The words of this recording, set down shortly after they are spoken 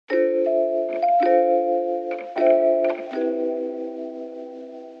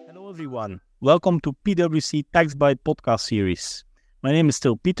everyone. Welcome to PwC Tax Bite podcast series. My name is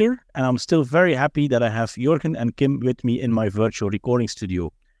still Peter, and I'm still very happy that I have Jorgen and Kim with me in my virtual recording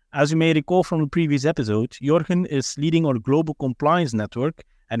studio. As you may recall from the previous episode, Jorgen is leading our global compliance network,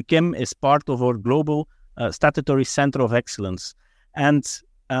 and Kim is part of our global statutory center of excellence. And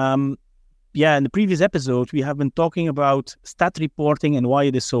in the previous episode, we have been talking about stat reporting and why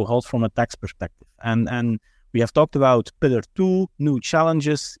it is so hot from a tax perspective. And we have talked about Pillar 2, new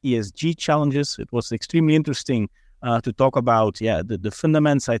challenges, ESG challenges. It was extremely interesting to talk about the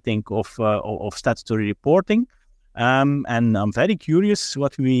fundamentals, I think, of statutory reporting. And I'm very curious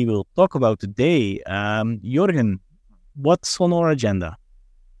what we will talk about today. Jorgen, what's on our agenda?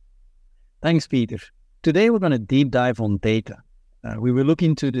 Thanks, Peter. Today we're going to deep dive on data. We will look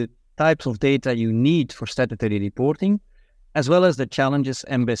into the types of data you need for statutory reporting, as well as the challenges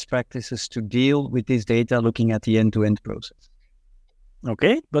and best practices to deal with this data looking at the end-to-end process.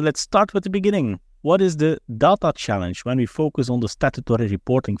 Okay, but let's start with the beginning. What is the data challenge when we focus on the statutory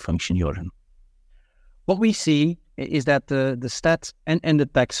reporting function, Jorgen? What we see is that the stat and the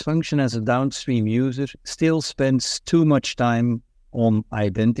tax function as a downstream user still spends too much time on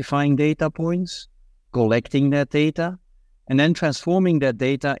identifying data points, collecting that data, and then transforming that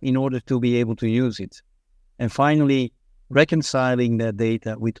data in order to be able to use it. And finally, reconciling that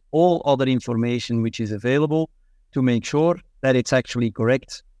data with all other information which is available to make sure that it's actually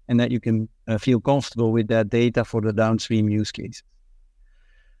correct and that you can feel comfortable with that data for the downstream use cases.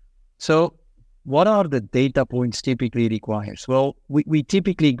 So what are the data points typically required? Well, we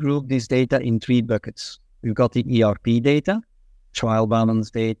typically group this data in three buckets. We've got the ERP data, trial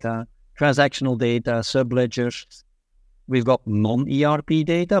balance data, transactional data, subledgers. We've got non-ERP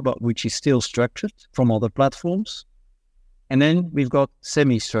data, but which is still structured from other platforms. And then we've got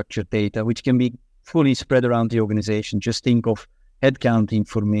semi-structured data, which can be fully spread around the organization. Just think of headcount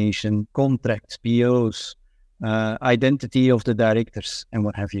information, contracts, POs, identity of the directors, and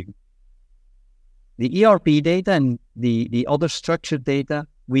what have you. The ERP data and the other structured data,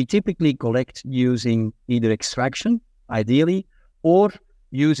 we typically collect using either extraction, ideally, or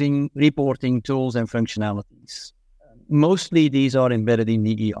using reporting tools and functionalities. Mostly these are embedded in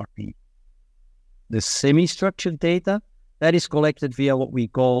the ERP. The semi-structured data, that is collected via what we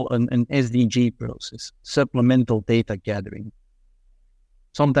call an SDG process, supplemental data gathering.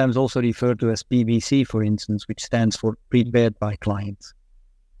 Sometimes also referred to as PBC, for instance, which stands for prepared by clients.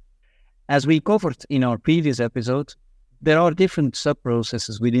 As we covered in our previous episode, there are different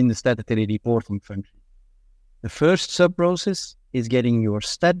sub-processes within the statutory reporting function. The first sub-process is getting your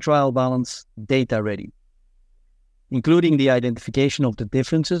stat trial balance data ready, including the identification of the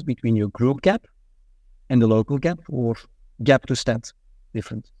differences between your group GAAP and the local GAAP or GAAP to stat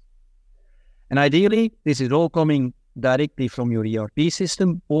difference. And ideally, this is all coming directly from your ERP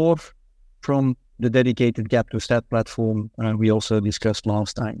system or from the dedicated GAAP to stat platform we also discussed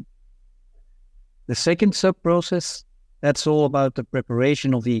last time. The second sub-process, that's all about the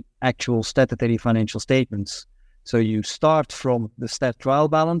preparation of the actual statutory financial statements. So you start from the stat trial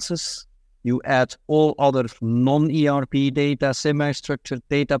balances, you add all other non-ERP data, semi-structured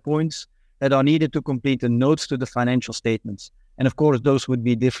data points that are needed to complete the notes to the financial statements. And of course, those would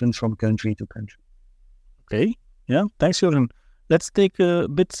be different from country to country. Okay, yeah, thanks, Jorgen. Let's take a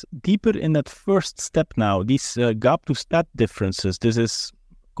bit deeper in that first step now, these GAAP to stat differences. This is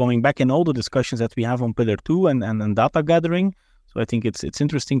coming back in all the discussions that we have on Pillar 2 and data gathering. So I think it's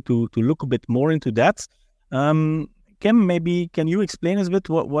interesting to look a bit more into that. Kim, maybe can you explain us a bit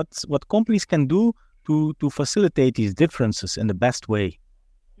what companies can do to facilitate these differences in the best way?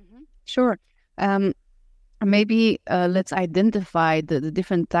 Sure. Maybe let's identify the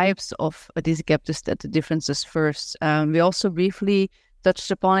different types of these GAAP to stat differences first. We also briefly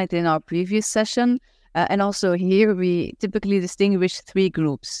touched upon it in our previous session. And also here we typically distinguish three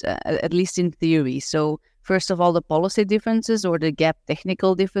groups, at least in theory. So first of all, the policy differences or the GAAP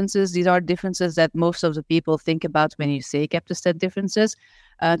technical differences. These are differences that most of the people think about when you say GAAP to stat differences.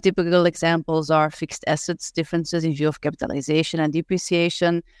 Typical examples are fixed assets differences in view of capitalization and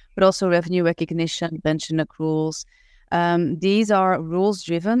depreciation, but also revenue recognition, pension accruals. These are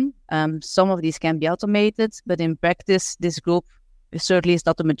rules-driven. Some of these can be automated, but in practice, this group certainly is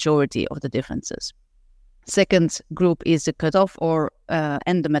not the majority of the differences. Second group is the cutoff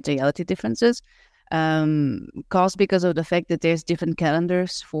and the materiality differences, caused because of the fact that there's different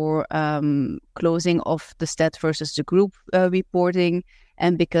calendars for closing of the stat versus the group reporting,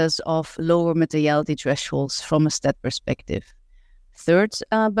 and because of lower materiality thresholds from a stat perspective. Third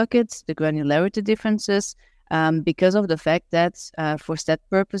bucket, the granularity differences, because of the fact that for stat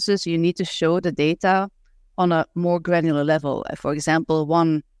purposes, you need to show the data on a more granular level. For example,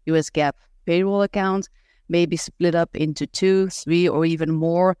 one US GAAP payroll account may be split up into 2, 3, or even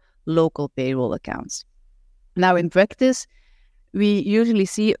more local payroll accounts. Now, in practice, we usually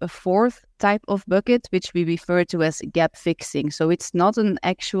see a fourth type of bucket, which we refer to as gap fixing. So it's not an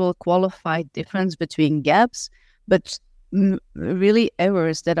actual qualified difference between gaps, but really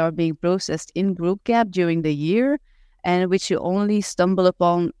errors that are being processed in group GAAP during the year and which you only stumble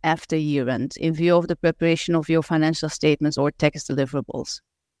upon after year-end in view of the preparation of your financial statements or tax deliverables.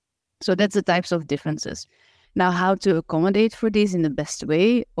 So that's the types of differences. Now, how to accommodate for these in the best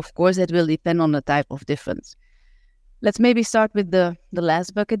way? Of course, that will depend on the type of difference. Let's maybe start with the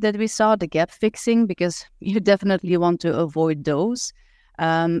last bucket that we saw, the gap fixing, because you definitely want to avoid those.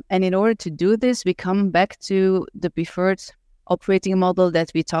 And in order to do this, we come back to the preferred operating model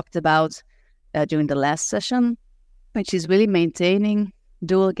that we talked about during the last session, which is really maintaining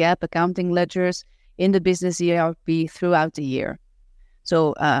dual GAAP accounting ledgers in the business ERP throughout the year.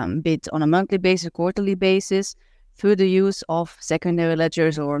 So be it on a monthly basis, quarterly basis, through the use of secondary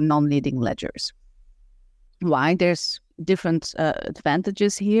ledgers or non-leading ledgers. Why? There's different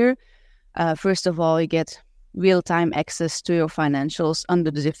advantages here. First of all, you get real-time access to your financials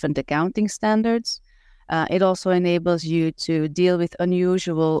under the different accounting standards. It also enables you to deal with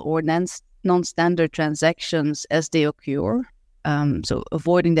unusual or non-standard transactions as they occur. So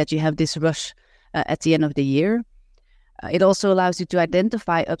avoiding that you have this rush at the end of the year. It also allows you to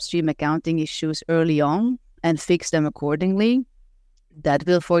identify upstream accounting issues early on and fix them accordingly. That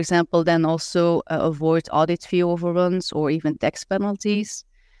will, for example, then also avoid audit fee overruns or even tax penalties.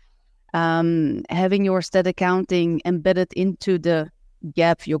 Having your stat accounting embedded into the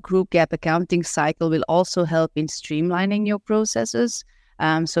GAAP, your group GAAP accounting cycle will also help in streamlining your processes.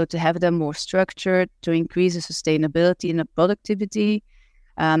 So to have them more structured, to increase the sustainability and the productivity.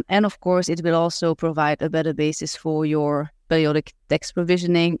 And of course, it will also provide a better basis for your periodic tax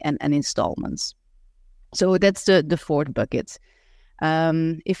provisioning and installments. So that's the fourth bucket.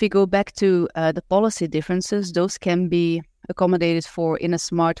 If we go back to the policy differences, those can be accommodated for in a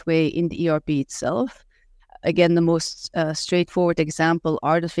smart way in the ERP itself. Again, the most straightforward example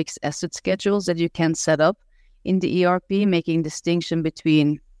are the fixed asset schedules that you can set up in the ERP, making distinction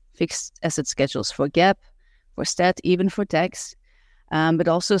between fixed asset schedules for GAAP, for stat, even for tax, but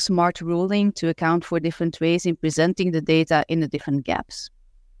also smart ruling to account for different ways in presenting the data in the different gaps.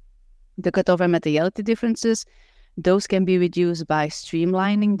 The cutover materiality differences, those can be reduced by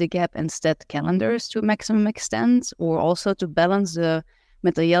streamlining the GAAP and stat calendars to a maximum extent, or also to balance the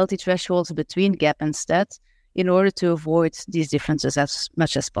materiality thresholds between GAAP and stat in order to avoid these differences as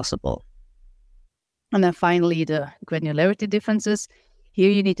much as possible. And then finally, the granularity differences. Here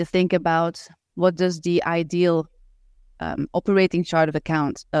you need to think about what does the ideal operating chart of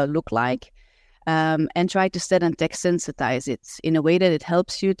account look like, and try to stat and tax sensitize it in a way that it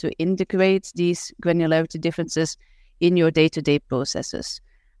helps you to integrate these granularity differences in your day-to-day processes.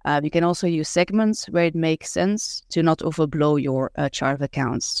 You can also use segments where it makes sense to not overblow your chart of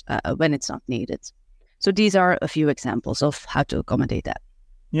accounts when it's not needed. So these are a few examples of how to accommodate that.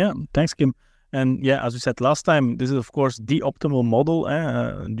 Yeah, thanks, Kim. And yeah, as we said last time, this is, of course, the optimal model,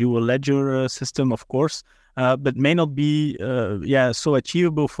 dual ledger system, of course, but may not be so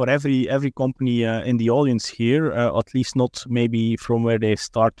achievable for every company in the audience here, at least not maybe from where they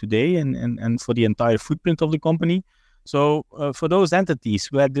start today and for the entire footprint of the company. So for those entities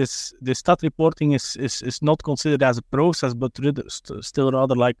where this stat reporting is not considered as a process, but still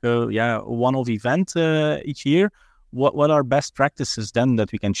rather like a one-off event each year, what are best practices then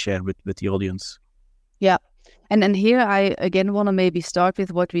that we can share with the audience? Yeah. And then here I again want to maybe start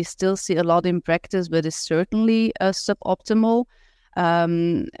with what we still see a lot in practice, but is certainly suboptimal.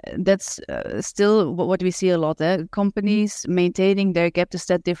 That's still what we see a lot. Companies maintaining their GAAP to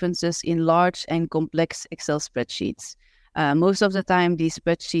stat differences in large and complex Excel spreadsheets. Most of the time, these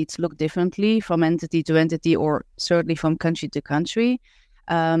spreadsheets look differently from entity to entity, or certainly from country to country.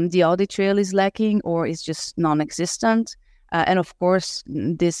 The audit trail is lacking or is just non-existent. And of course,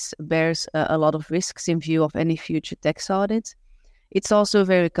 this bears a lot of risks in view of any future tax audit. It's also a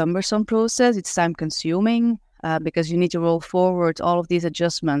very cumbersome process. It's time-consuming because you need to roll forward all of these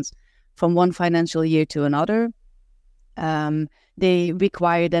adjustments from one financial year to another. They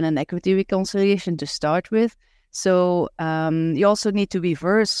require then an equity reconciliation to start with. So you also need to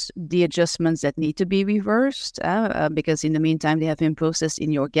reverse the adjustments that need to be reversed because in the meantime, they have been processed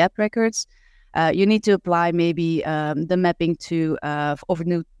in your GAAP records. You need to apply maybe the mapping to of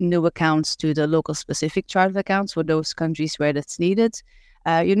new accounts to the local specific chart of accounts for those countries where that's needed.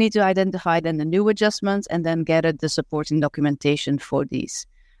 You need to identify then the new adjustments and then gather the supporting documentation for these.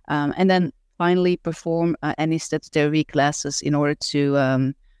 And then finally perform any statutory classes in order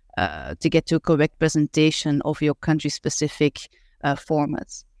to to get to a correct presentation of your country-specific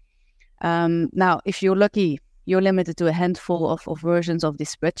formats. Now, if you're lucky, you're limited to a handful of versions of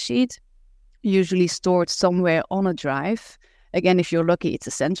this spreadsheet, usually stored somewhere on a drive. Again, if you're lucky, it's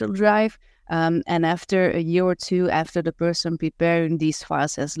a central drive. And after a year or two after the person preparing these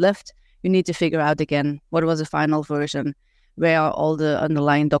files has left, you need to figure out again what was the final version, where are all the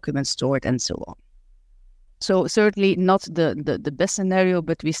underlying documents stored, and so on. So certainly not the best scenario,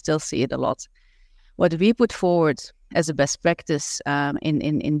 but we still see it a lot. What we put forward as a best practice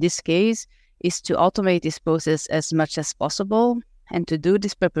in this case is to automate this process as much as possible and to do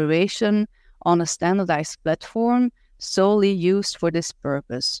this preparation on a standardized platform solely used for this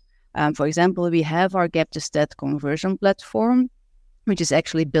purpose. For example, we have our gap to stat conversion platform, which is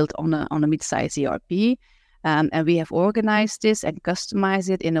actually built on a mid-size ERP, and we have organized this and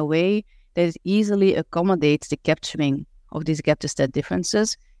customized it in a way that it easily accommodates the capturing of these gap to stat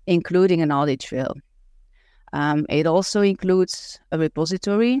differences, including an audit trail. It also includes a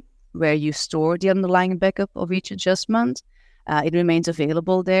repository where you store the underlying backup of each adjustment. It remains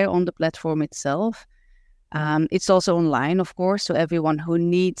available there on the platform itself. It's also online, of course, so everyone who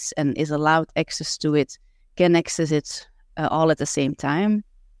needs and is allowed access to it can access it all at the same time.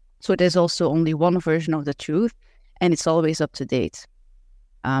 So there's also only one version of the truth, and it's always up to date.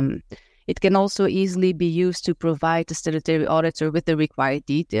 It can also easily be used to provide the statutory auditor with the required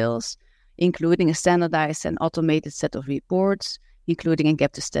details, including a standardized and automated set of reports, including a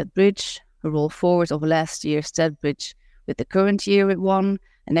gap to stat bridge, a roll forward of last year's stat bridge with the current year one,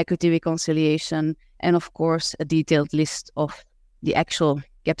 an equity reconciliation, and of course a detailed list of the actual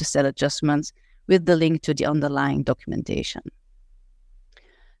gap to stat adjustments with the link to the underlying documentation.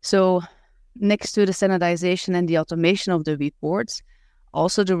 So next to the standardization and the automation of the reports,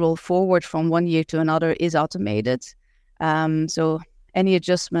 also the roll forward from one year to another is automated. So any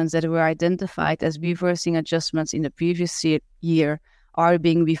adjustments that were identified as reversing adjustments in the previous year are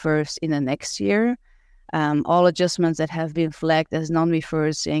being reversed in the next year. All adjustments that have been flagged as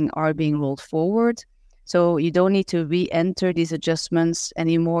non-reversing are being rolled forward. So you don't need to re-enter these adjustments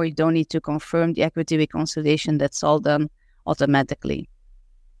anymore. You don't need to confirm the equity reconciliation. That's all done automatically.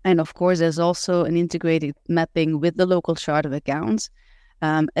 And of course, there's also an integrated mapping with the local chart of accounts,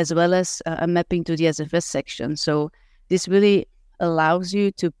 as well as a mapping to the SFS section. So this really allows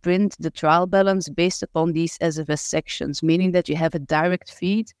you to print the trial balance based upon these SFS sections, meaning that you have a direct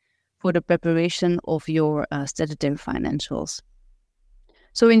feed for the preparation of your statutory financials.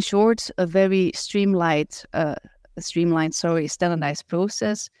 So in short, a very streamlined, standardized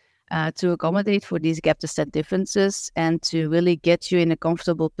process to accommodate for these gap to stat differences and to really get you in a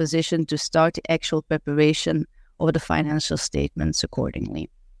comfortable position to start the actual preparation of the financial statements accordingly.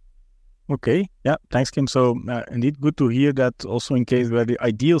 Okay, yeah, thanks, Kim. So indeed, good to hear that also in case where the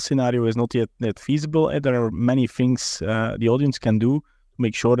ideal scenario is not yet feasible, there are many things the audience can do to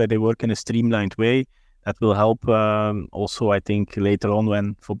make sure that they work in a streamlined way. That will help also, I think, later on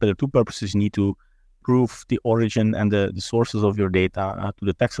when, for Pillar 2 purposes, you need to prove the origin and the sources of your data to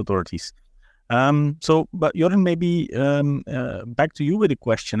the tax authorities. But Jorgen, maybe back to you with a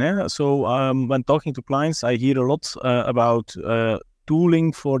question. So when talking to clients, I hear a lot about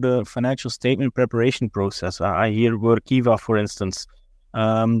tooling for the financial statement preparation process. I hear Workiva, for instance.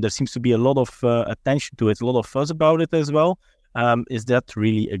 There seems to be a lot of attention to it, a lot of fuss about it as well. Is that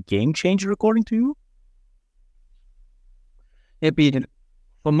really a game changer according to you? Yeah, Peter.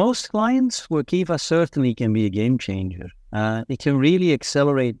 For most clients, Workiva certainly can be a game changer. It can really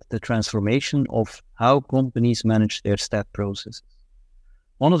accelerate the transformation of how companies manage their stat processes.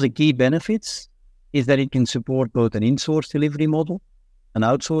 One of the key benefits is that it can support both an in-source delivery model, an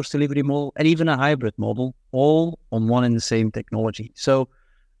outsourced delivery model, and even a hybrid model, all on one and the same technology. So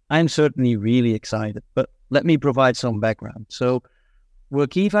I'm certainly really excited, but let me provide some background. So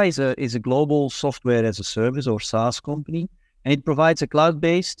Workiva is a global software as a service or SaaS company, and it provides a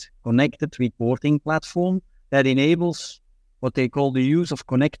cloud-based connected reporting platform that enables what they call the use of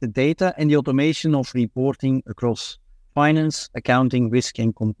connected data and the automation of reporting across finance, accounting, risk,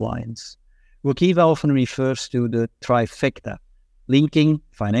 and compliance. Workiva often refers to the trifecta, linking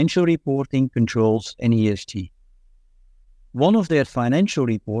financial reporting, controls, and ESG. One of their financial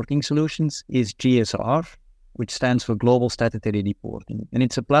reporting solutions is GSR, which stands for Global Statutory Reporting, and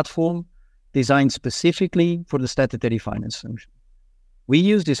it's a platform designed specifically for the statutory finance function. We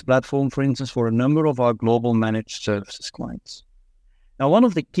use this platform, for instance, for a number of our global managed services clients. Now, one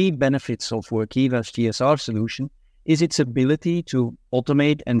of the key benefits of Workiva's GSR solution is its ability to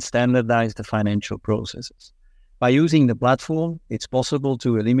automate and standardize the financial processes. By using the platform, it's possible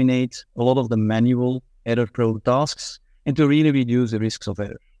to eliminate a lot of the manual error-prone tasks and to really reduce the risks of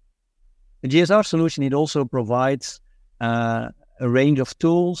error. The GSR solution, it also provides a range of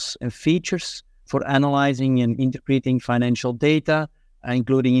tools and features for analyzing and interpreting financial data,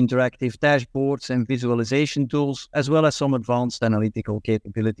 including interactive dashboards and visualization tools, as well as some advanced analytical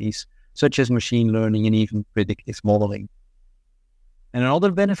capabilities, such as machine learning and even predictive modeling. And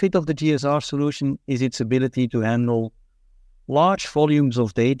another benefit of the GSR solution is its ability to handle large volumes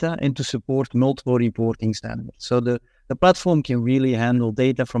of data and to support multiple reporting standards. So the platform can really handle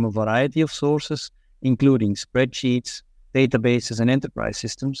data from a variety of sources, including spreadsheets, databases, and enterprise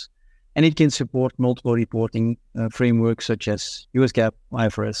systems. And it can support multiple reporting frameworks such as US GAAP,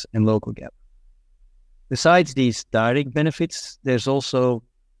 IFRS, and local GAAP. Besides these direct benefits, there's also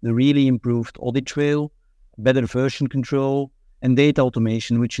the really improved audit trail, better version control, and data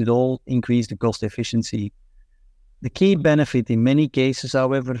automation, which should all increase the cost efficiency. The key benefit in many cases,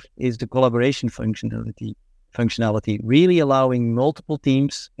 however, is the collaboration functionality, really allowing multiple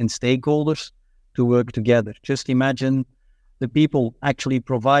teams and stakeholders to work together. Just imagine the people actually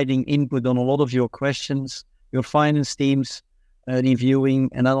providing input on a lot of your questions, your finance teams reviewing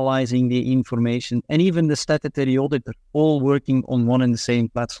and analyzing the information, and even the statutory auditor, all working on one and the same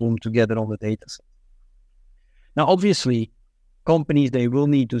platform together on the data set. Now, obviously, companies, they will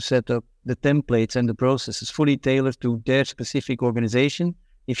need to set up the templates and the processes fully tailored to their specific organization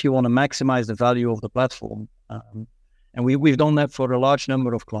if you want to maximize the value of the platform. And we've done that for a large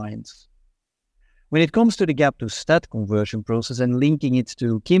number of clients. When it comes to the gap to stat conversion process and linking it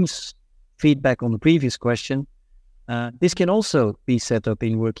to Kim's feedback on the previous question, this can also be set up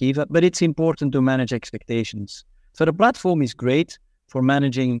in Workiva, but it's important to manage expectations. So the platform is great for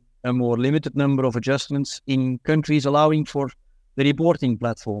managing a more limited number of adjustments in countries, allowing for the reporting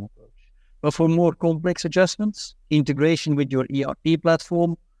platform approach. But for more complex adjustments, integration with your ERP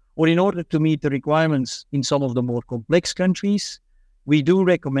platform, or in order to meet the requirements in some of the more complex countries, we do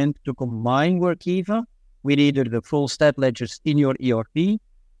recommend to combine Workiva with either the full stat ledgers in your ERP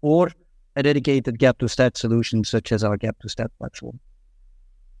or a dedicated gap to stat solution such as our gap to stat platform.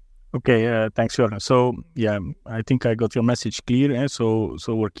 Okay, thanks, Jörgen. So, yeah, I think I got your message clear. So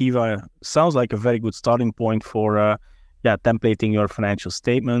Workiva sounds like a very good starting point for templating your financial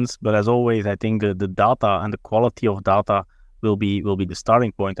statements. But as always, I think the data and the quality of data will be the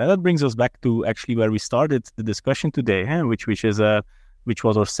starting point. And that brings us back to actually where we started the discussion today, which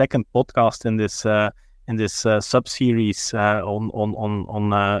was our second podcast in this sub-series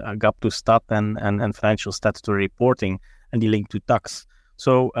on gap to stat and financial statutory reporting and the link to tax.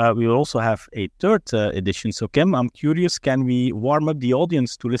 So we will also have a third edition. So Kim, I'm curious, can we warm up the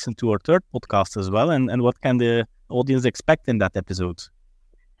audience to listen to our third podcast as well? And what can the audience expect in that episode?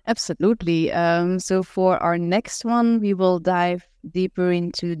 Absolutely. So for our next one, we will dive deeper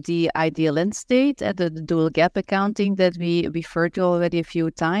into the ideal end state and the dual gap accounting that we referred to already a few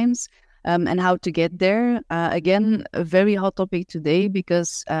times, and how to get there. Again, a very hot topic today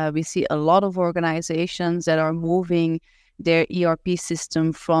because we see a lot of organizations that are moving their ERP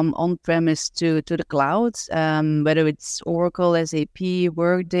system from on-premise to the cloud, whether it's Oracle, SAP,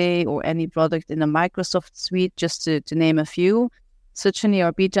 Workday, or any product in the Microsoft suite, just to name a few. Such an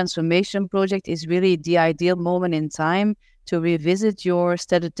ERP transformation project is really the ideal moment in time to revisit your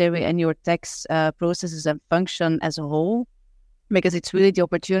statutory and your tax processes and function as a whole, because it's really the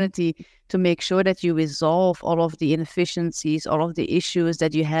opportunity to make sure that you resolve all of the inefficiencies, all of the issues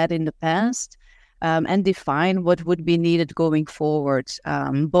that you had in the past, and define what would be needed going forward,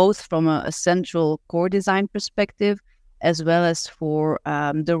 both from a central core design perspective, as well as for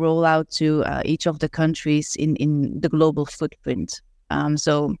the rollout to each of the countries in the global footprint.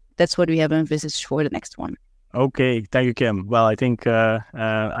 So that's what we have envisaged for the next one. Okay, thank you, Kim. Well, I think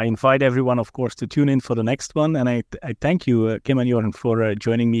I invite everyone, of course, to tune in for the next one. And I thank you, Kim and Jörgen, for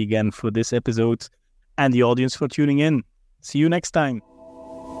joining me again for this episode, and the audience for tuning in. See you next time.